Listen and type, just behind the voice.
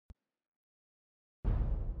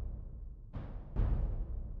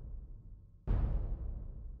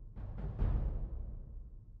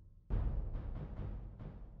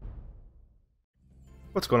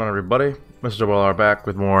What's going on, everybody? Mr. Avalar back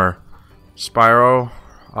with more Spyro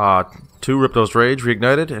 2 Ripto's Rage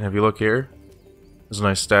Reignited, and if you look here, there's a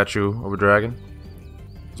nice statue of a dragon.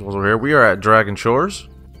 As well as over here, we are at Dragon Shores,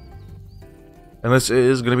 and this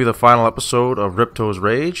is going to be the final episode of Ripto's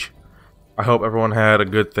Rage. I hope everyone had a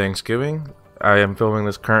good Thanksgiving. I am filming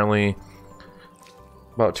this currently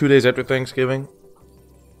about 2 days after Thanksgiving.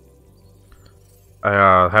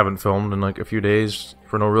 I haven't filmed in like a few days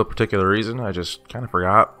for no real particular reason. I just kind of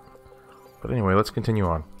forgot. But anyway, let's continue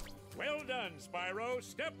on. Well done, Spyro.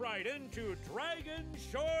 Step right into Dragon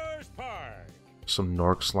Shores Park. Some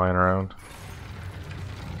Norks lying around.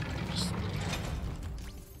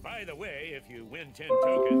 By the way, if you win 10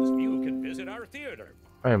 tokens, you can visit our theater.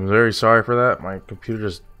 I am very sorry for that. My computer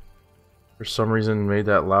just, for some reason, made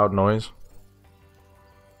that loud noise.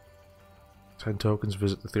 10 tokens,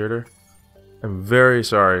 visit the theater. I'm very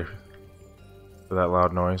sorry for that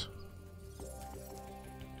loud noise.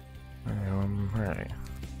 Alright.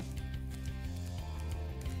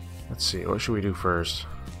 Let's see, what should we do first?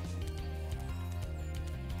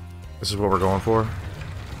 This is what we're going for?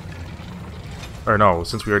 Or no,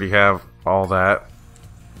 since we already have all that,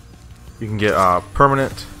 you can get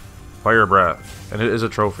permanent fire breath, and it is a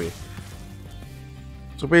trophy.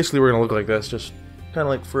 So basically we're gonna look like this, just kind of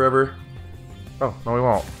like forever. Oh, no we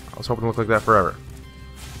won't. I was hoping to look like that forever.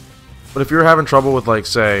 But if you're having trouble with, like,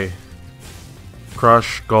 say,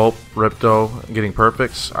 Crush, Gulp, Ripto, getting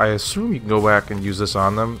perfects, I assume you can go back and use this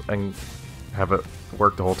on them and have it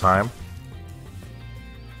work the whole time.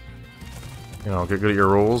 You know, get good at your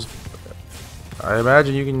rolls. I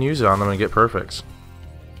imagine you can use it on them and get perfects.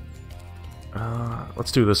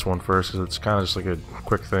 Let's do this one first, because it's kind of just like a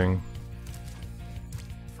quick thing.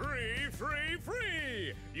 Free!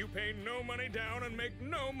 You pay no money down and make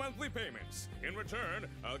no monthly payments. In return,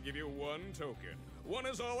 I'll give you 1 token. 1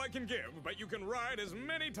 is all I can give, but you can ride as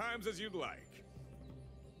many times as you'd like.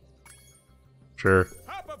 Sure.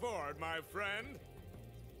 Hop aboard, my friend.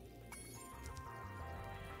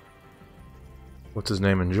 What's his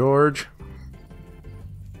name in George?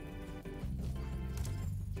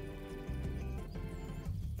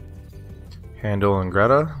 Handel and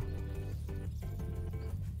Greta?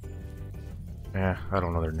 Yeah, I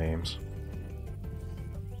don't know their names.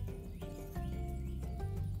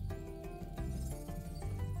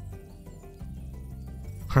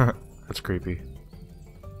 That's creepy.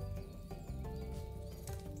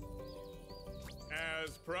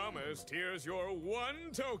 As promised, here's your 1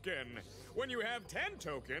 token. When you have 10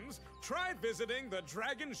 tokens, try visiting the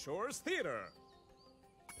Dragon Shores Theater.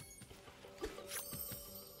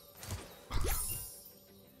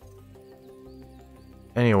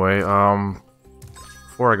 Anyway,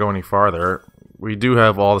 before I go any farther, we do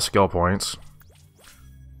have all the skill points.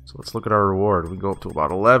 So let's look at our reward. We go up to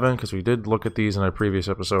about 11, because we did look at these in a previous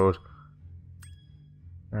episode.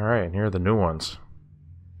 Alright, and here are the new ones.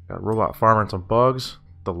 Got Robot Farmer and some bugs.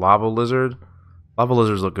 The Lava Lizard. Lava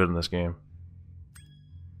Lizards look good in this game.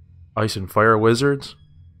 Ice and Fire Wizards.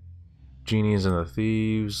 Genies and the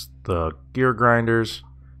Thieves. The Gear Grinders.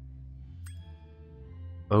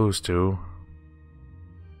 Those two.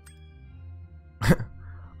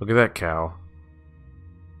 Look at that cow.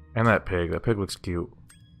 And that pig. That pig looks cute.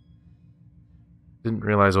 Didn't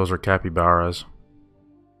realize those were capybaras.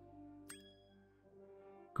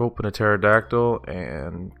 Gulp and a pterodactyl,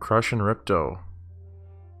 and Crush and Ripto.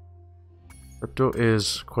 Ripto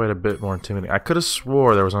is quite a bit more intimidating. I could have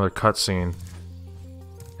swore there was another cutscene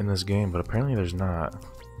in this game, but apparently there's not.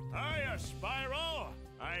 Hiya, Spyro!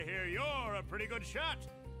 I hear you're a pretty good shot.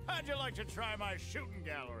 How'd you like to try my shooting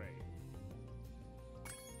gallery?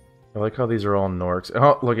 I like how these are all Norks.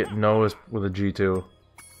 Oh, look at Noah's with a G2.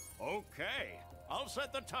 Okay, I'll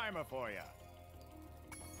set the timer for you.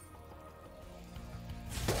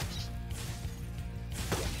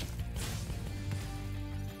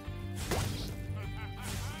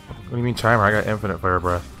 What do you mean timer? I got infinite fire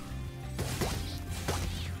breath.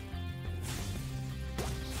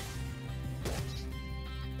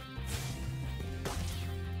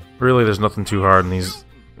 Really, there's nothing too hard in these.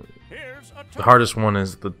 The hardest one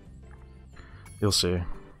is the... You'll see.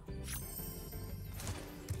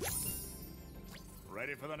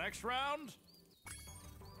 Ready for the next round?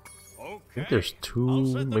 Okay. I think there's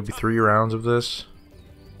 2, maybe 3 rounds of this.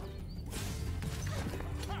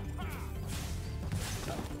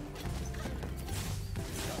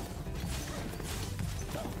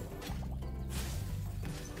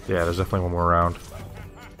 Yeah, there's definitely one more round.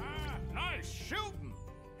 Nice shooting!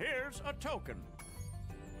 Here's a token.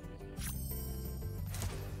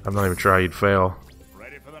 I'm not even sure how you'd fail.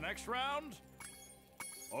 Ready for the next round?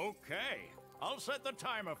 Okay, I'll set the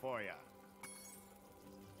timer for you.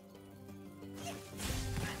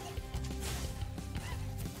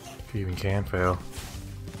 If you even can fail.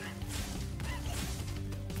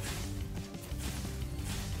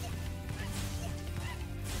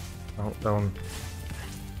 Oh, that one.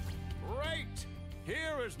 Great!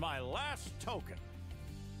 Here is my last token.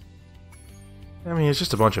 I mean, it's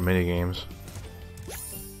just a bunch of mini games.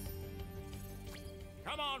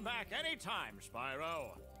 Come on back anytime,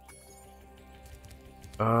 Spyro.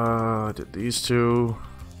 I did these two.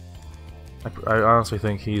 I honestly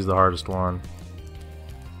think he's the hardest one.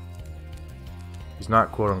 He's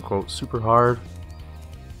not quote-unquote super hard.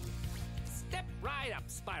 Step right up,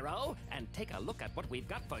 Spyro, and take a look at what we've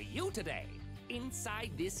got for you today.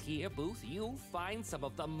 Inside this here booth, you'll find some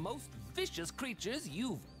of the most vicious creatures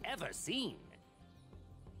you've ever seen.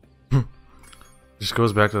 Just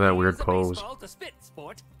goes back to that weird Here's a pose. baseball to spit,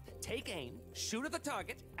 sport. Take aim, shoot at the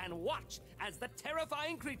target, and watch as the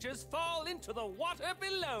terrifying creatures fall into the water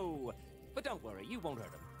below. But don't worry, you won't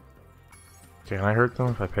hurt them. Can I hurt them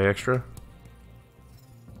if I pay extra?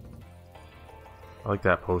 I like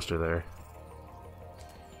that poster there.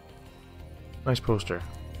 Nice poster.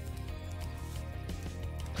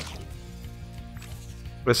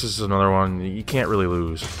 This is another one you can't really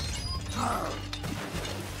lose.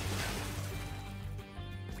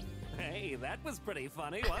 Hey, that was pretty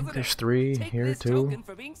funny, wasn't it? There's three Take here this too. token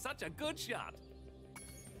for being such a good shot.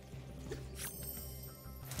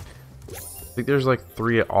 I think there's like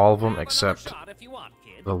three at all of them Have another except shot if you want,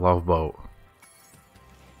 kid. the love boat.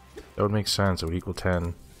 That would make sense. It would equal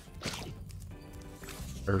 10.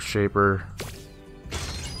 Earth Shaper.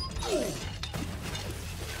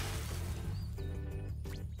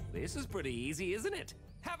 This is pretty easy, isn't it?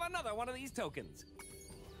 Have another one of these tokens.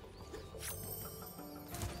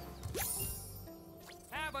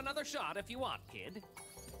 Have another shot if you want, kid.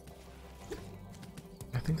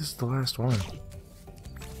 I think this is the last one. You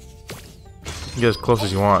can get as close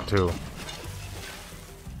as you want too.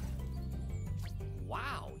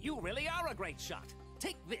 Wow, you really are a great shot.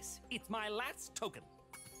 Take this. It's my last token.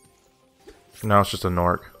 Now it's just a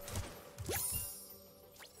Nork.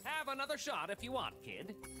 Have another shot if you want,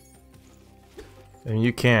 kid. And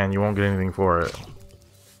you can. You won't get anything for it.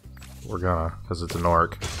 We're gonna, because it's a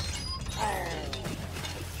Nork.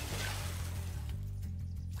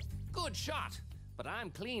 Good shot. But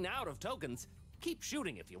I'm clean out of tokens. Keep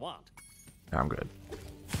shooting if you want. I'm good.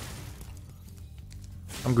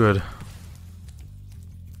 I'm good.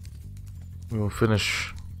 We will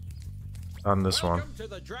finish on this one. Welcome to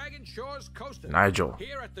the Dragon Shores Coaster. Nigel.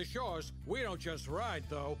 Here at the shores, we don't just ride,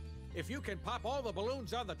 though. If you can pop all the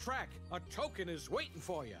balloons on the track, a token is waiting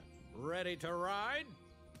for you. Ready to ride?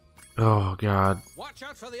 Oh god. Watch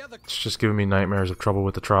out for the other... It's just giving me nightmares of trouble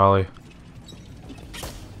with the trolley.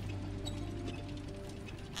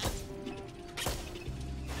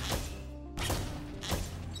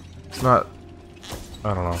 It's not...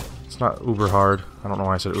 I don't know. It's not uber hard. I don't know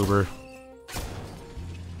why I said uber.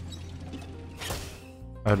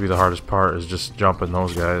 That'd be the hardest part, is just jumping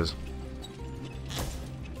those guys.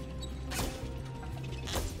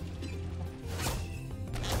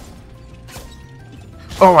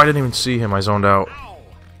 Oh, I didn't even see him. I zoned out. Ow!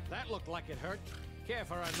 That looked like it hurt. Care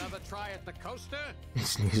for another try at the coaster? He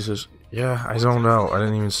sneezes. Yeah, I zoned out. I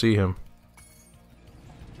didn't even see him.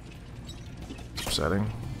 It's upsetting.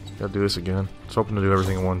 Gotta do this again. I was hoping to do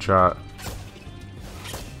everything in one shot.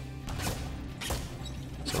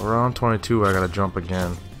 So around 22, I gotta jump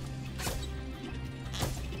again.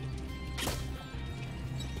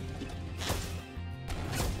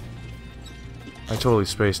 I totally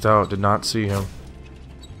spaced out. Did not see him.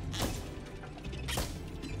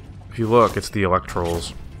 If you look, it's the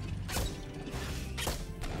Electrolls.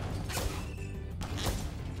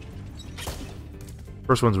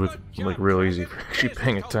 First one's like real easy for actually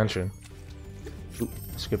paying attention. Oop,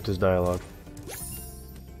 skipped his dialogue.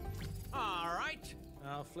 Alright,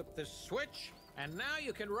 I'll flip this switch, and now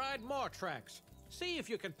you can ride more tracks. See if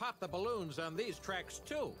you can pop the balloons on these tracks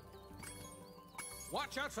too.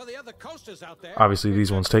 Watch out for the other coasters out there. Obviously,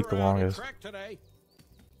 these ones take the We're on a longest. track today.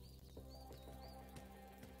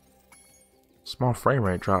 Small frame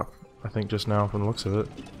rate drop, I think, just now from the looks of it.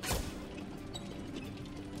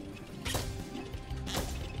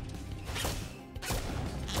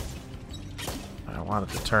 I don't want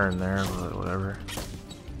it to turn there, but whatever.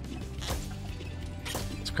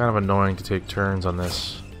 It's kind of annoying to take turns on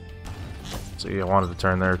this. See, I wanted to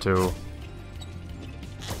turn there too.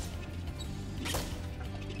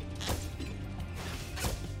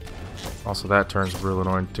 Also, that turn's real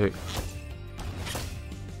annoying to take.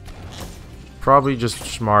 Probably just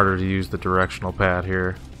smarter to use the directional pad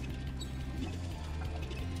here.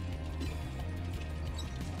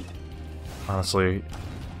 Honestly,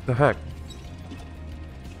 the heck?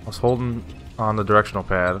 I was holding on the directional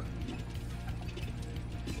pad.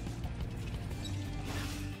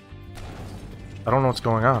 I don't know what's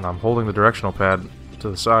going on. I'm holding the directional pad to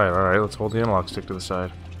the side. Alright, let's hold the analog stick to the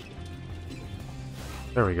side.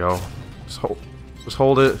 There we go. Just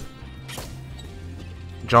hold it.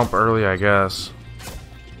 Jump early, I guess.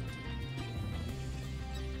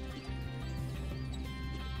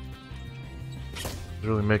 It's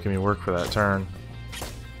really making me work for that turn.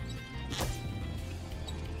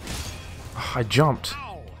 Oh, I jumped.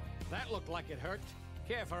 Ow! That looked like it hurt.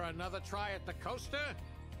 Care for another try at the coaster?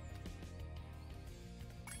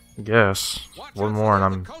 Yes. One more and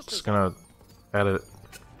I'm just gonna edit.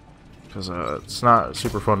 Because it's not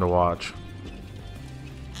super fun to watch.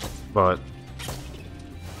 But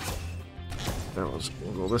we'll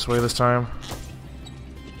go this way this time.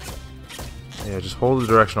 Yeah, just hold the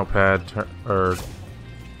directional pad or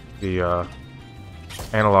the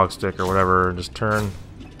analog stick or whatever and just turn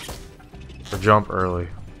or jump early.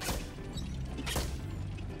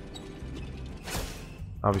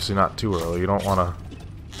 Obviously not too early. You don't want to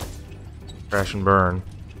crash and burn.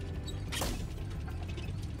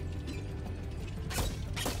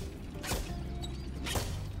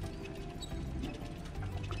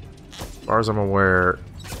 As far as I'm aware,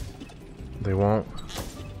 they won't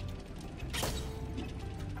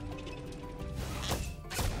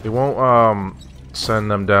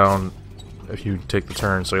send them down if you take the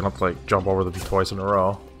turn, so you don't have to like jump over them twice in a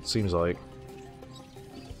row. It seems like.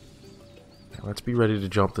 Let's be ready to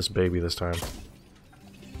jump this baby this time.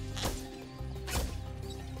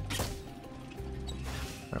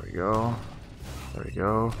 There we go. There we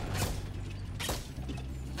go.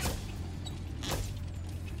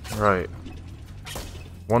 Right.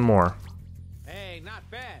 One more. Hey, not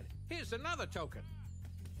bad. Here's another token.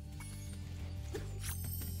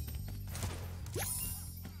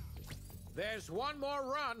 There's one more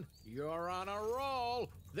run. You're on a roll.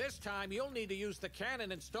 This time you'll need to use the cannon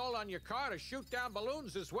installed on your car to shoot down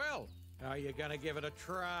balloons as well. Are you gonna give it a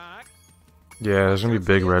try? Yeah, there's gonna be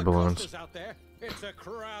big red balloons. Out there. It's a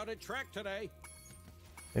crowded track today.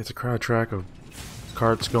 It's a crowded track of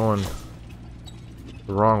carts going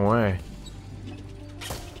the wrong way.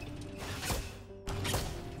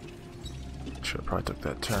 Should have probably took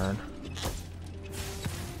that turn.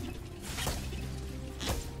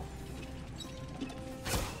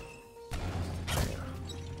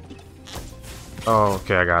 Oh,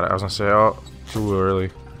 okay, I got it. I was gonna say, oh, too early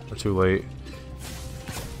or too late.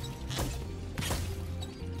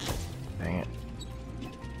 Dang it.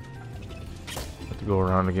 Have to go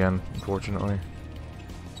around again, unfortunately.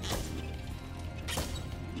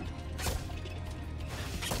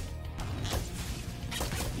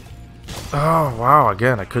 Oh, wow,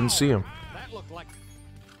 again, I couldn't see him. That looked like...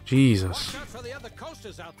 Jesus. Watch out for the other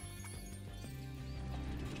coasters out.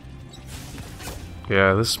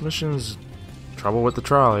 Yeah, this mission's trouble with the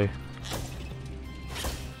trolley.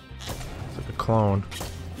 It's like a clone.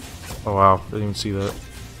 Oh wow, didn't even see that.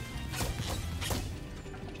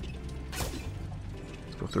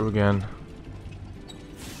 Let's go through again.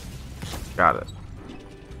 Got it.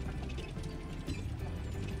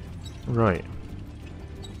 Right.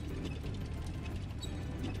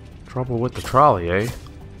 Trouble with the trolley, eh?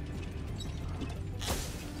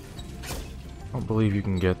 I don't believe you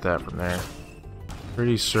can get that from there.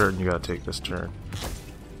 Pretty certain you gotta take this turn.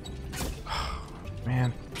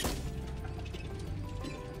 Man.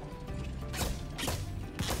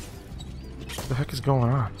 What the heck is going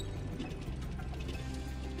on?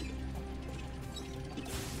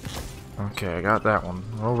 Okay, I got that one.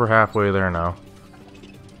 We're over halfway there now.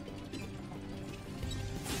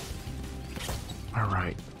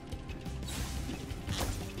 Alright.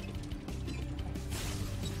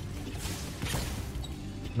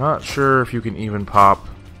 Not sure if you can even pop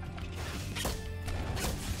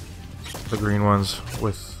the green ones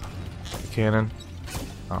with the cannon.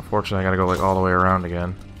 Unfortunately, I gotta go like all the way around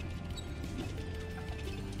again.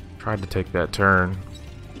 Tried to take that turn.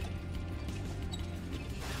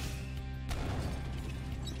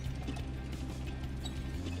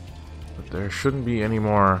 But there shouldn't be any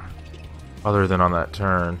more other than on that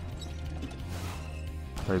turn.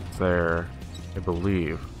 Right there, I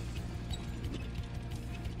believe.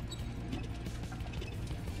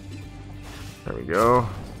 There we go.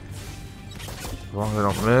 As long as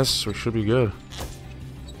I don't miss, we should be good.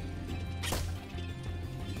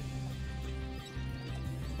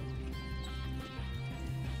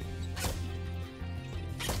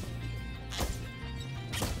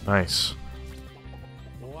 Nice.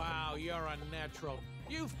 Wow, you're a natural.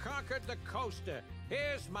 You've conquered the coaster.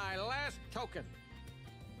 Here's my last token.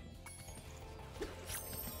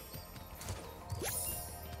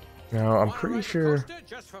 Now, I'm Wanna pretty ride a sure... coaster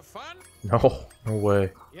just for fun? No, no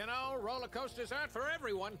way. You know, roller coasters aren't for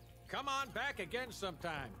everyone. Come on back again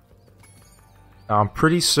sometime. Now, I'm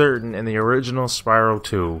pretty certain in the original Spyro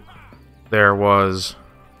 2, there was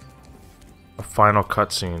a final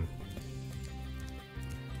cutscene.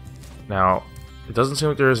 Now, it doesn't seem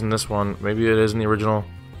like there is in this one. Maybe it is in the original.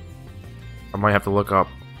 I might have to look up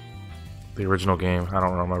the original game. I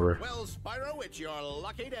don't remember. Well, Spyro, it's your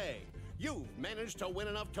lucky day. You've managed to win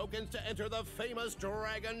enough tokens to enter the famous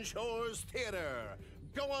Dragon Shores Theater.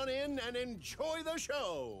 Go on in and enjoy the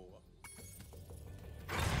show.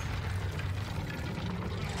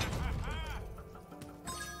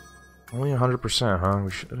 Only 100%, huh?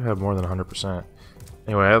 We should have more than 100%.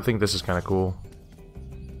 Anyway, I think this is kind of cool.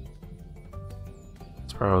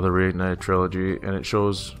 It's part of the Reignited trilogy, and it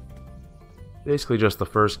shows basically just the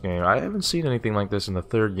first game. I haven't seen anything like this in the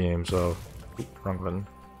third game, so... Oop, wrong button.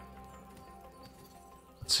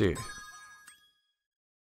 Let's see.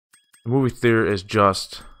 The movie theater is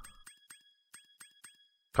just...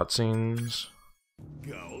 cutscenes.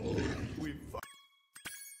 You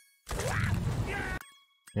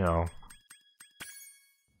know...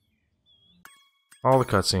 all the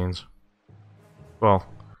cutscenes. Well,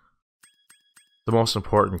 the most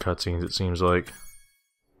important cutscenes, it seems like.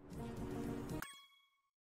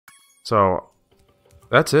 So,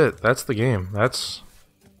 that's it. That's the game. That's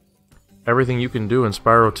everything you can do in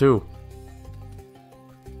Spyro 2.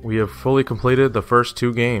 We have fully completed the first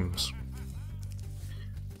 2 games.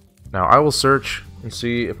 Now, I will search and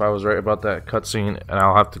see if I was right about that cutscene, and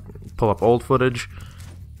I'll have to pull up old footage.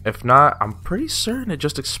 If not, I'm pretty certain it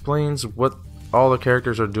just explains what all the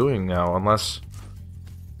characters are doing now, unless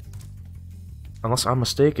I'm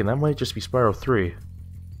mistaken. That might just be Spyro 3.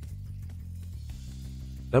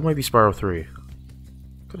 That might be Spyro 3.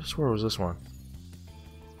 Could have swore it was this one.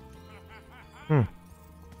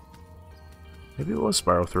 Maybe it was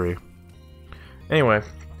Spyro 3. Anyway,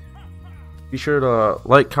 be sure to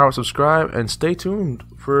like, comment, subscribe, and stay tuned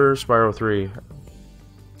for Spyro 3.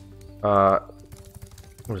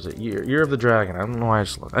 What is it? Year of the Dragon. I don't know why I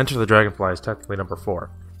just... Enter the Dragonfly is technically number 4.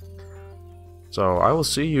 So, I will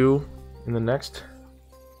see you in the next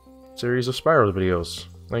series of Spyro videos.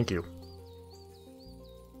 Thank you.